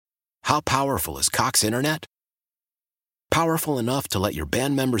How powerful is Cox Internet? Powerful enough to let your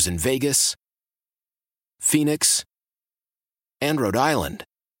band members in Vegas, Phoenix, and Rhode Island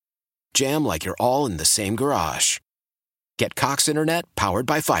jam like you're all in the same garage. Get Cox Internet powered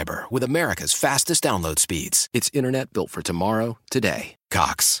by fiber with America's fastest download speeds. It's internet built for tomorrow, today.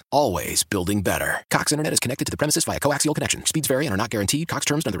 Cox, always building better. Cox Internet is connected to the premises via coaxial connection. Speeds vary and are not guaranteed. Cox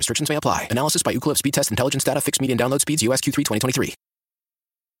terms and other restrictions may apply. Analysis by Ookla Speed Test Intelligence Data. Fixed median download speeds. US Q3 2023.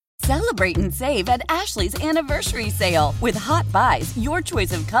 Celebrate and save at Ashley's Anniversary Sale. With Hot Buys, your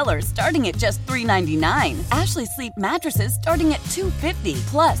choice of colors starting at just $3.99. Ashley Sleep mattresses starting at $2.50.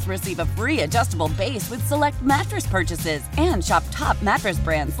 Plus, receive a free adjustable base with select mattress purchases. And shop top mattress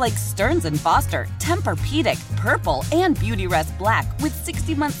brands like Stearns & Foster, Tempur-Pedic, Purple, and Beautyrest Black with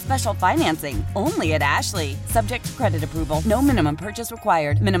 60-month special financing. Only at Ashley. Subject to credit approval. No minimum purchase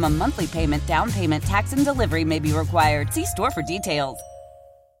required. Minimum monthly payment, down payment, tax, and delivery may be required. See store for details.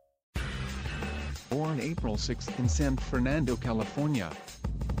 Born April 6th in San Fernando, California.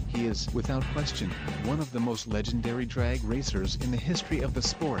 He is, without question, one of the most legendary drag racers in the history of the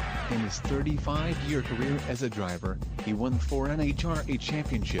sport. In his 35-year career as a driver, he won 4 NHRA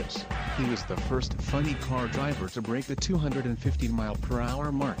championships. He was the first funny car driver to break the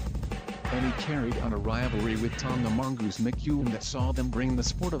 250-mile-per-hour mark. And he carried on a rivalry with Tom the Mongoose McEwen that saw them bring the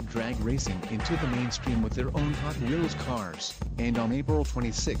sport of drag racing into the mainstream with their own Hot Wheels cars. And on April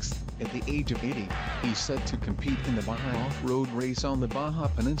 26th, at the age of 80, he's set to compete in the Baja Off-Road Race on the Baja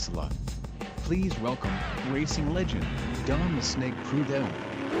Peninsula. Please welcome racing legend, Don the Snake Prudhomme.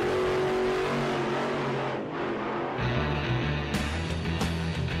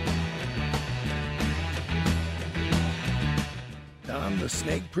 Don the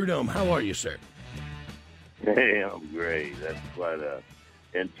Snake Prudhomme, how are you, sir? Hey, I'm great. That's quite a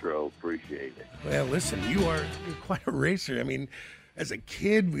intro. Appreciate it. Well, listen, you're quite a racer. I mean, as a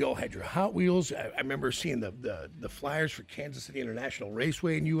kid, we all had your Hot Wheels. I remember seeing the flyers for Kansas City International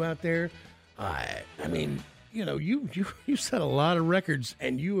Raceway and you out there. I mean, you know, you set a lot of records,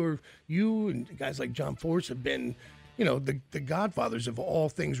 and you and guys like John Force have been, you know, the godfathers of all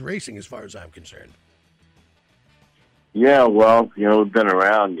things racing, as far as I'm concerned. Yeah, well, you know, we've been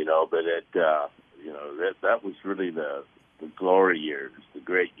around, you know, but you know, that was really the glory years, the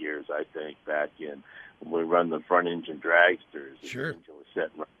great years, I think, back in when we run the front engine dragsters. Sure. The engine was set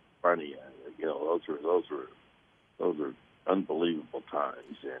right in front of you. You know, those were unbelievable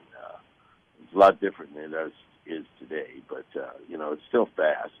times, and it's a lot different than it is today. But you know, it's still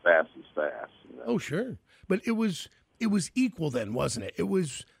fast is fast. You know? Oh, sure. But it was equal then, wasn't it?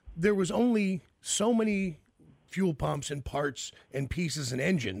 There was only so many fuel pumps and parts and pieces and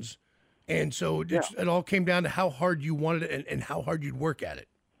engines, and so it all came down to how hard you wanted it and how hard you'd work at it.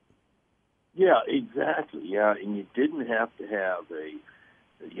 Yeah, exactly. Yeah, and you didn't have to have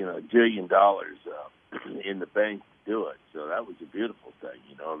 $1 billion in the bank to do it. So that was a beautiful thing,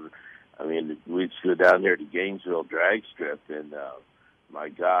 you know. I mean, we'd go down there to Gainesville Drag Strip, and my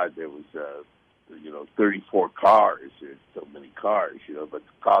God, there was 34 cars. There's so many cars, you know, but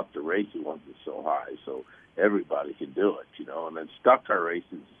the cost of racing wasn't so high, so everybody could do it, you know. And then stock car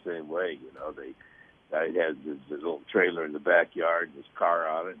racing is the same way, you know. Guy had this little trailer in the backyard and his car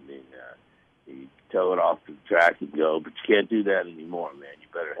on it, and he tow it off to the track and go. But you can't do that anymore, man. You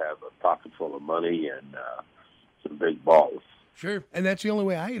better have a pocket full of money and some big balls. Sure, and that's the only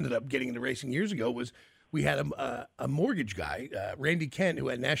way I ended up getting into racing years ago was we had a mortgage guy, Randy Kent, who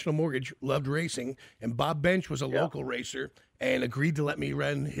had National Mortgage, loved racing, and Bob Bench was a local racer and agreed to let me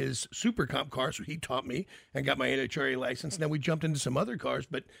run his Super Comp car, so he taught me and got my NHRA license. And then we jumped into some other cars,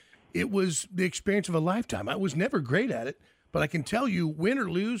 but it was the experience of a lifetime. I was never great at it, but I can tell you, win or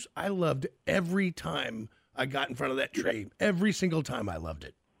lose, I loved every time I got in front of that tray. Every single time I loved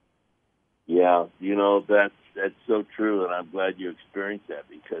it. Yeah, you know, that's so true, and I'm glad you experienced that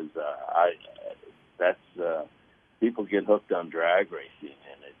because people get hooked on drag racing,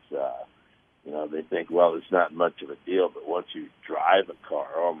 and it's you know, they think, well, it's not much of a deal, but once you drive a car,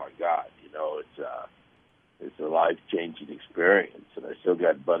 oh my God, you know, it's a life-changing experience. And I still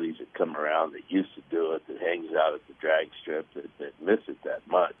got buddies that come around that used to do it, that hangs out at the drag strip, that miss it that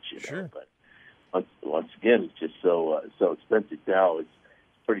much, you know. But once again, it's just so expensive now. It's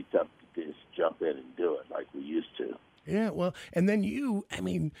pretty tough to just jump in and do it like we used to. Yeah, well, and then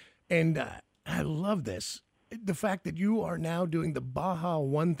I love this, the fact that you are now doing the Baja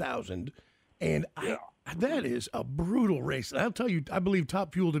 1000, and that is a brutal race. And I'll tell you, I believe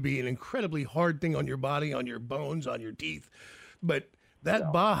Top Fuel to be an incredibly hard thing on your body, on your bones, on your teeth, but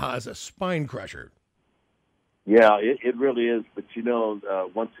that Baja is a spine crusher. Yeah, it really is. But, you know,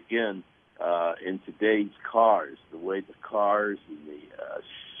 once again, in today's cars, the way the cars and the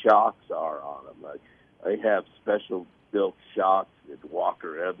shocks are on them. Like, I have special built shocks that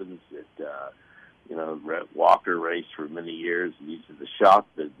Walker Evans that Walker raced for many years. And he's in the shock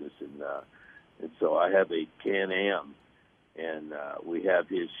business, and so I have a Can-Am, and we have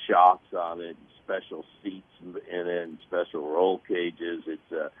his shocks on it, and special seats in it, and special roll cages. It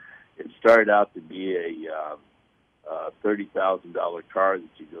started out to be a $30,000 car that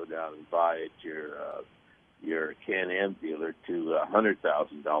you go down and buy at your Can-Am dealer to a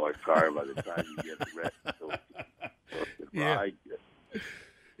 $100,000 car by the time you get it ready. Yeah.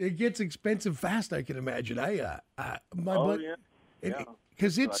 It gets expensive fast, I can imagine.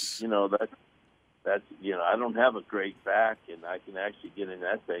 Because it's that's I don't have a great back, and I can actually get in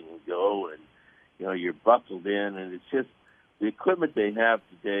that thing and go, and you're buckled in, and it's just the equipment they have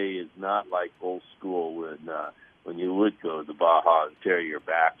today is not like old school when you would go to the Baja and tear your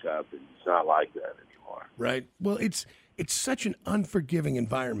back up, and it's not like that anymore. Right. Well, it's such an unforgiving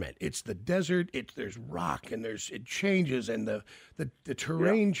environment. It's the desert. There's rock, and it changes, and the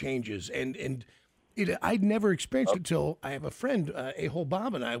terrain changes, and I'd never experienced it until I have a friend, A-Hole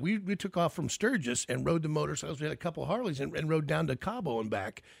Bob, and we took off from Sturgis and rode the motorcycles. We had a couple Harleys and rode down to Cabo and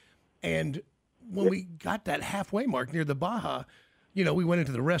back. And when we got that halfway mark near the Baja, we went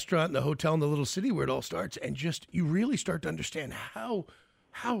into the restaurant and the hotel in the little city where it all starts, and just you really start to understand how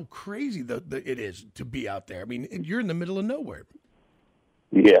crazy it is to be out there. I mean, you're in the middle of nowhere.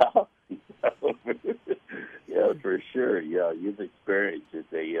 Yeah. Yeah, for sure. Yeah, you've experienced it.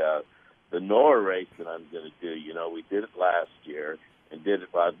 The NORA race that I'm going to do, we did it last year and did it.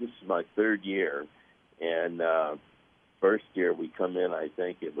 This is my third year, and first year we come in, I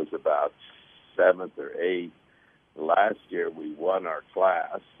think it was about 7th or 8th. Last year we won our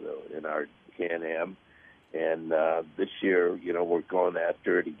class in our Can-Am, and this year, we're going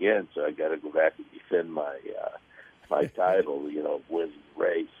after it again. So I got to go back and defend my title, win the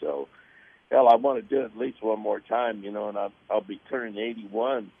race. So, hell, I want to do it at least one more time, and I'll be turning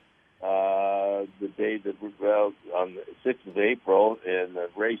 81 the day that on the 6th of April, and the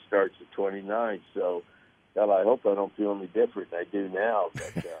race starts the 29th. So, hell, I hope I don't feel any different than I do now,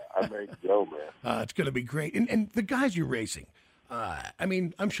 but I'm ready to go, man. It's going to be great. And the guys you're racing,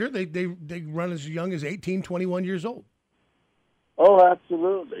 I'm sure they run as young as 18, 21 years old. Oh,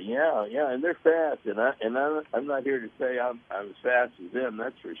 absolutely, yeah, and they're fast, and I'm not here to say I'm as fast as them,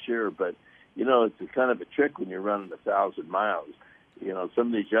 that's for sure. But it's a kind of a trick when you're running 1,000 miles. Some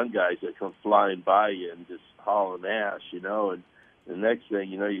of these young guys that come flying by you and just hauling ass, and the next thing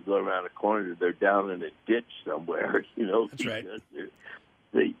you go around a corner, they're down in a ditch somewhere, That's right.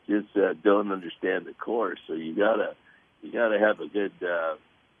 They just don't understand the course. So you gotta have a good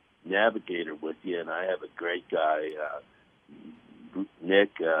navigator with you, and I have a great guy,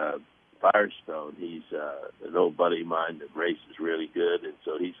 Nick Firestone. He's an old buddy of mine that races really good, and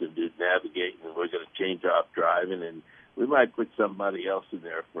so he's going to do navigating, and we're going to change off driving, and we might put somebody else in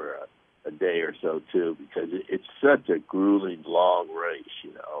there for a day or so too, because it's such a grueling, long race,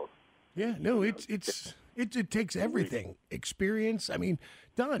 Yeah, no, it takes everything. Experience. I mean,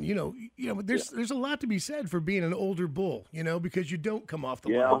 Don, there's a lot to be said for being an older bull, because you don't come off the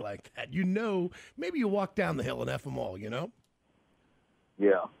line like that. Maybe you walk down the hill and F them all,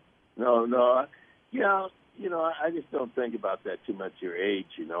 Yeah. No. I just don't think about that too much. Your age,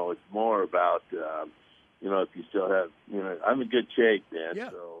 it's more about, if you still have, I'm in good shape, man. Yeah.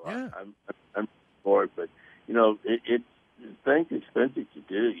 So yeah. I'm for it, but it's things expensive to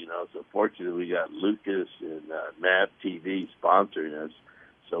do. So fortunately we got Lucas and MAV TV sponsoring us,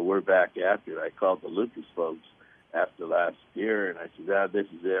 so we're back after it. I called the Lucas folks after last year, and I said, this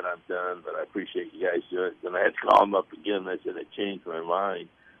is it, I'm done, but I appreciate you guys doing it. Then I had to call them up again, and I said, I changed my mind.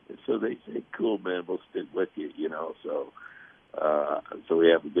 And so they said, cool, man, we'll stick with you, So we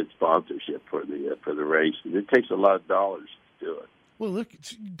have a good sponsorship for the race. And it takes a lot of dollars to do it. Well, look,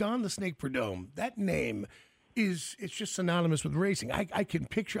 it's Don the Snake Prudhomme. That name it's just synonymous with racing. I can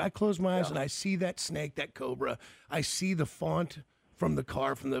picture, I close my eyes and I see that snake, that cobra. I see the font from the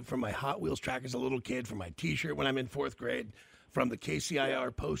car, from my Hot Wheels track as a little kid, from my T-shirt when I'm in 4th grade, from the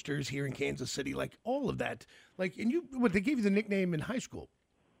KCIR posters here in Kansas City, like all of that. Like, and they gave you the nickname in high school.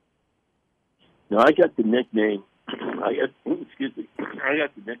 No, I got the nickname. I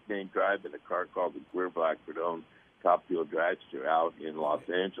got the nickname driving a car called the Greer Black Prudhomme Top Fuel Dragster out in Los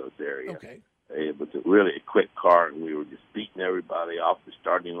Angeles area. Okay. It was really a quick car, and we were just beating everybody off the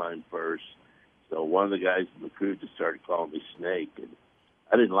starting line first. So one of the guys in the crew just started calling me Snake, and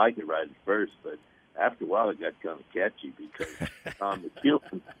I didn't like it right at first, but after a while it got kind of catchy because Tom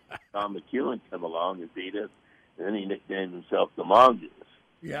McEwen came along and beat us, and then he nicknamed himself the Mongoose.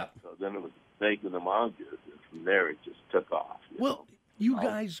 Yeah. So then it was Snake and the Mongoose, and from there it just took off. Well, You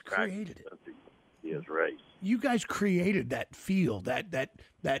guys created it. He has raced. You guys created that feel, that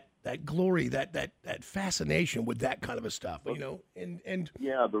glory, that fascination with that kind of a stuff, you know, and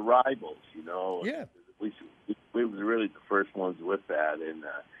yeah, the rivals, you know. Yeah, we were really the first ones with that, and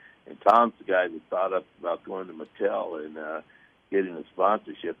Tom's the guy that thought up about going to Mattel and getting a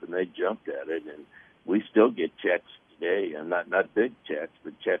sponsorship, and they jumped at it, and we still get checks today, and not big checks,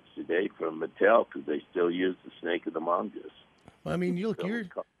 but checks today from Mattel because they still use the Snake of the Mongoose. I mean, you're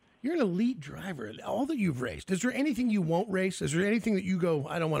an elite driver. All that you've raced. Is there anything you won't race? Is there anything that you go,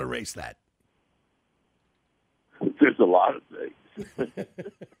 I don't want to race that? There's a lot of things.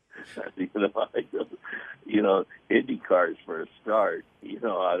 you know, Indy cars for a start. You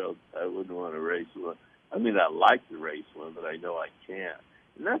know, I wouldn't want to race one. I mean, I like to race one, but I know I can't.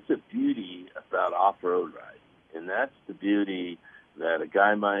 And that's the beauty about off-road riding. And that's the beauty that a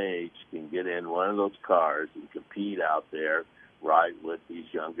guy my age can get in one of those cars and compete out there, ride with these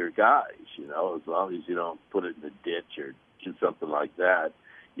younger guys, you know, as long as you don't put it in the ditch or do something like that,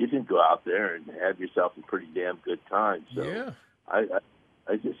 you can go out there and have yourself a pretty damn good time. So yeah.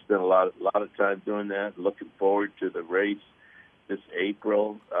 I just spent a lot of time doing that, looking forward to the race this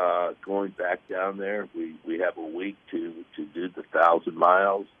April, going back down there. We have a week to do the 1,000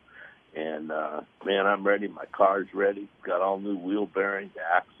 miles. And, man, I'm ready. My car's ready. Got all new wheel bearings,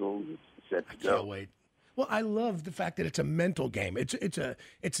 axles. It's set to go. Can't wait. Well, I love the fact that it's a mental game. It's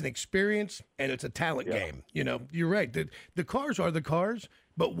an experience and it's a talent game. You know, you're right. The cars are the cars,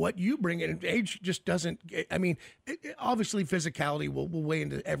 but what you bring in, age just doesn't. I mean, obviously physicality will weigh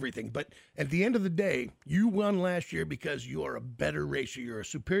into everything, but at the end of the day, you won last year because you are a better racer. You're a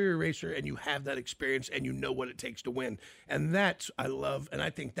superior racer, and you have that experience, and you know what it takes to win. And that's I love, and I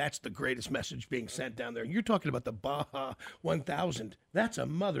think that's the greatest message being sent down there. You're talking about the Baja 1000. That's a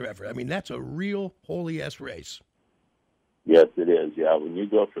mother effort. I mean, that's a real holy-ass race. Yes, it is. Yeah, when you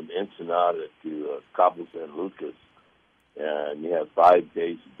go from Ensenada to Cabo San Lucas, and you have 5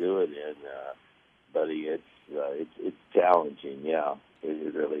 days to do it in, buddy, it's challenging. Yeah,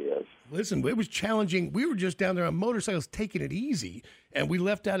 it really is. Listen, it was challenging. We were just down there on motorcycles taking it easy, and we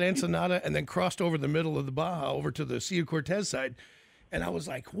left out Ensenada and then crossed over the middle of the Baja over to the Sea of Cortez side. And I was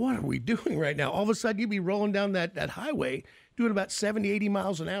like, what are we doing right now? All of a sudden, you'd be rolling down that highway, doing about 70, 80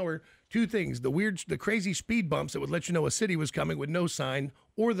 miles an hour. Two things, the crazy speed bumps that would let you know a city was coming with no sign,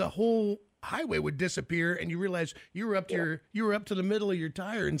 or the whole highway would disappear, and you realize you were up to the middle of your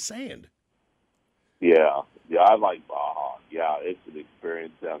tire in sand. Yeah, I like Baja. Yeah, it's an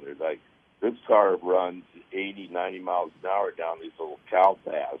experience down there. Like, this car runs 80, 90 miles an hour down these little cow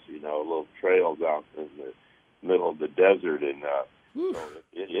paths, you know, little trails out in the middle of the desert, and so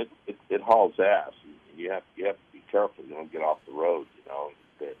it hauls ass. You have to be careful. You don't get off the road, you know,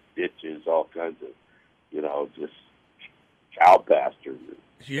 the ditches, all kinds of, you know, just cow pastures.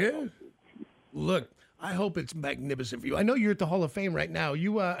 Yeah. Look, I hope it's magnificent for you. I know you're at the Hall of Fame right now. Are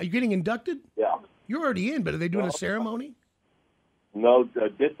you getting inducted? Yeah. You're already in, but are they doing a ceremony? No,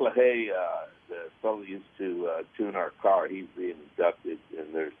 Dick LaHaye, the fellow used to tune our car, he's being inducted,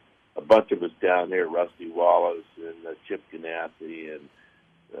 and there's a bunch of us down here, Rusty Wallace and Chip Ganassi, and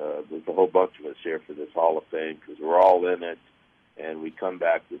there's a whole bunch of us here for this Hall of Fame because we're all in it, and we come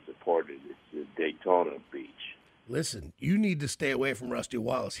back to support it. It's in Daytona Beach. Listen, you need to stay away from Rusty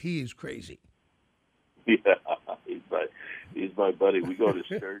Wallace. He is crazy. Yeah, he's my buddy. We go to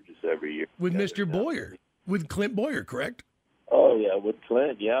Sturgis every year. With Mr. Boyer. With Clint Boyer, correct? Oh, yeah, with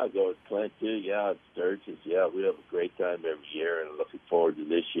Clint. Yeah, I go with Clint, too. Yeah, at Sturgis. Yeah, we have a great time every year, and I'm looking forward to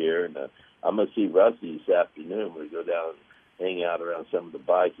this year. And I'm going to see Rusty this afternoon. We go down and hang out around some of the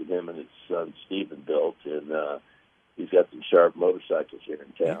bikes that him and his son Stephen built, and he's got some sharp motorcycles here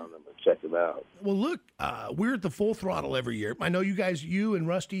in town. I'm going to check them out. Well, look, we're at the Full Throttle every year. I know you guys, you and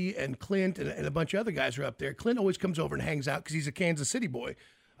Rusty and Clint and a bunch of other guys are up there. Clint always comes over and hangs out because he's a Kansas City boy.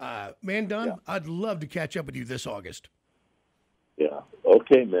 Man, Don, yeah. I'd love to catch up with you this August. Yeah.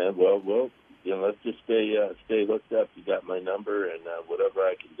 Okay, man. Well, you know, let's just stay hooked up. You got my number, and whatever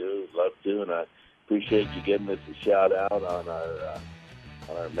I can do, I'd love to. And I appreciate you giving us a shout out on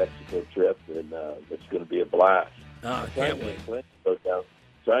our Mexico trip, and it's going to be a blast. Oh, I can't wait.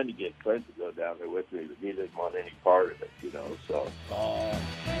 Trying to get Clint to go down there with me, but he didn't want any part of it, you know. So. Oh,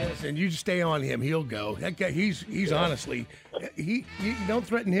 listen, you just stay on him. He'll go. That guy, he's honestly, you don't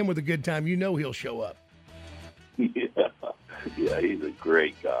threaten him with a good time. You know he'll show up. Yeah, he's a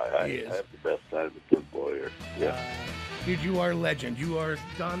great guy. I have the best time with Tim Boyer. Yeah. Dude, you are a legend. You are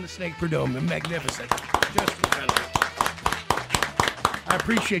Don the Snake Perdomo. Magnificent. Just incredible. I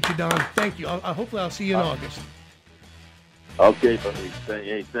appreciate you, Don. Thank you. Hopefully I'll see you in August. Okay, buddy.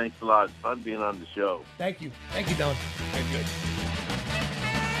 Hey, thanks a lot. Fun being on the show. Thank you. Thank you, Don. Very good.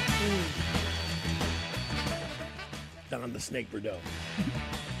 down on the Snake Bordeaux.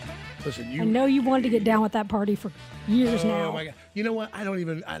 Listen, I know you wanted to get down with that party for years now. Oh my God! You know what? I don't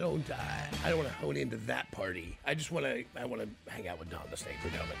want to hone into that party. I want to hang out with Don the Snake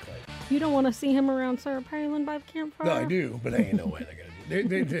Bordeaux and Clay. You don't want to see him around Sarah Palin by the campfire? No, I do, but I ain't no way they're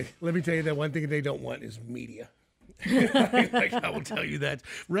gonna do. Let me tell you that one thing they don't want is media. Like, I will tell you that.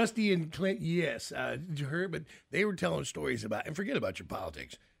 Rusty and Clint, yes, her, but they were telling stories about, and forget about your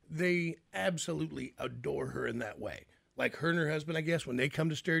politics. They absolutely adore her in that way. Like her and her husband, I guess, when they come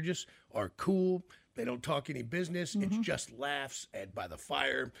to Sturgis, are cool. They don't talk any business. It's just laughs by the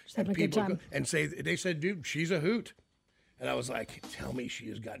fire. Just having a good time. They said, dude, she's a hoot. And I was like, tell me she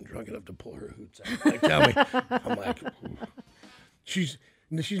has gotten drunk enough to pull her hoots out. Like, tell me. I'm like, she's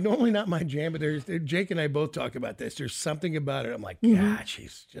normally not my jam, but Jake and I both talk about this. There's something about her. I'm like, God,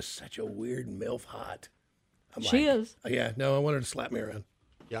 she's just such a weird MILF hot. She is. Yeah, no, I want her to slap me around.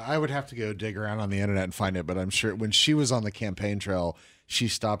 Yeah, I would have to go dig around on the internet and find it, but I'm sure when she was on the campaign trail, she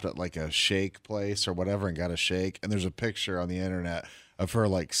stopped at like a shake place or whatever and got a shake. And there's a picture on the internet of her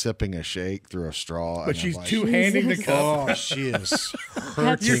like sipping a shake through a straw. But she's two-handing the cup. Oh, she is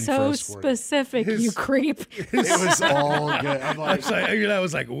hurting. That's so specific, you creep. It was all good. I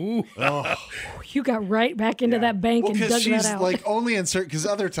was like, ooh. Oh. You got right back into that bank and dug that out. Because she's like only in certain, because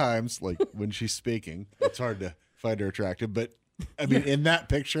other times, like when she's speaking, it's hard to find her attractive, but I mean, in that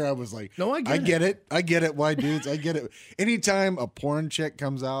picture, I was like, no, I get it. I get it. Why, dudes? I get it. Anytime a porn chick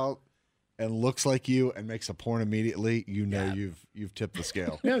comes out and looks like you and makes a porn immediately, you know you've tipped the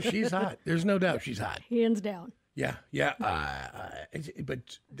scale. No, she's hot. There's no doubt she's hot. Hands down. Yeah.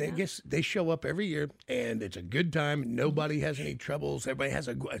 But they show up every year, and it's a good time. Nobody has any troubles. Everybody has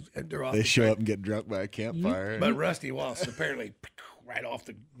they're off. They show up and get drunk by a campfire. But Rusty Walsh apparently right off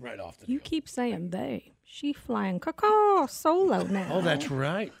the. You keep saying they. She flying caw solo now. Oh, that's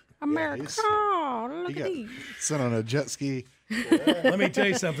right. America. Look at these. Sent on a jet ski. Let me tell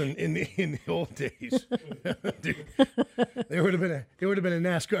you something. In the old days, dude, there would have been a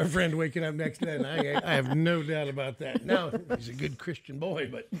NASCAR friend waking up next to that. And I have no doubt about that. Now he's a good Christian boy,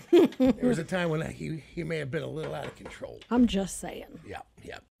 but there was a time when he may have been a little out of control. I'm just saying. Yeah.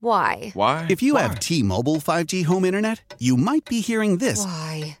 Why? If you have T-Mobile 5G home internet, you might be hearing this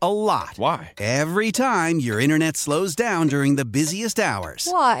Why? a lot. Why? Every time your internet slows down during the busiest hours.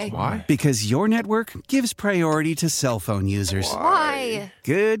 Why? Because your network gives priority to cell phone users. Why?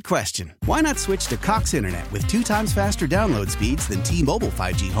 Good question. Why not switch to Cox Internet with 2 times faster download speeds than T-Mobile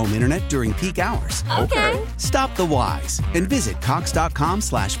 5G home internet during peak hours? Okay. Stop the whys and visit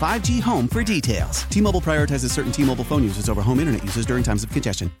cox.com/5G home for details. T-Mobile prioritizes certain T-Mobile phone users over home internet users during times of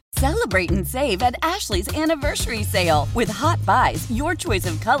congestion. Celebrate and save at Ashley's Anniversary Sale. With Hot Buys, your choice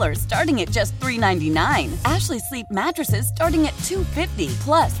of colors starting at just $3.99. Ashley Sleep mattresses starting at $2.50.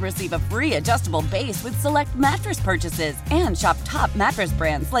 Plus, receive a free adjustable base with select mattress purchases. And shop top mattress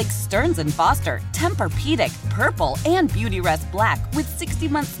brands like Stearns & Foster, Tempur-Pedic, Purple, and Beautyrest Black with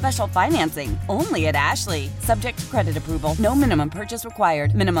 60-month special financing. Only at Ashley. Subject to credit approval. No minimum purchase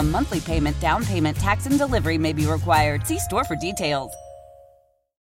required. Minimum monthly payment, down payment, tax, and delivery may be required. See store for details.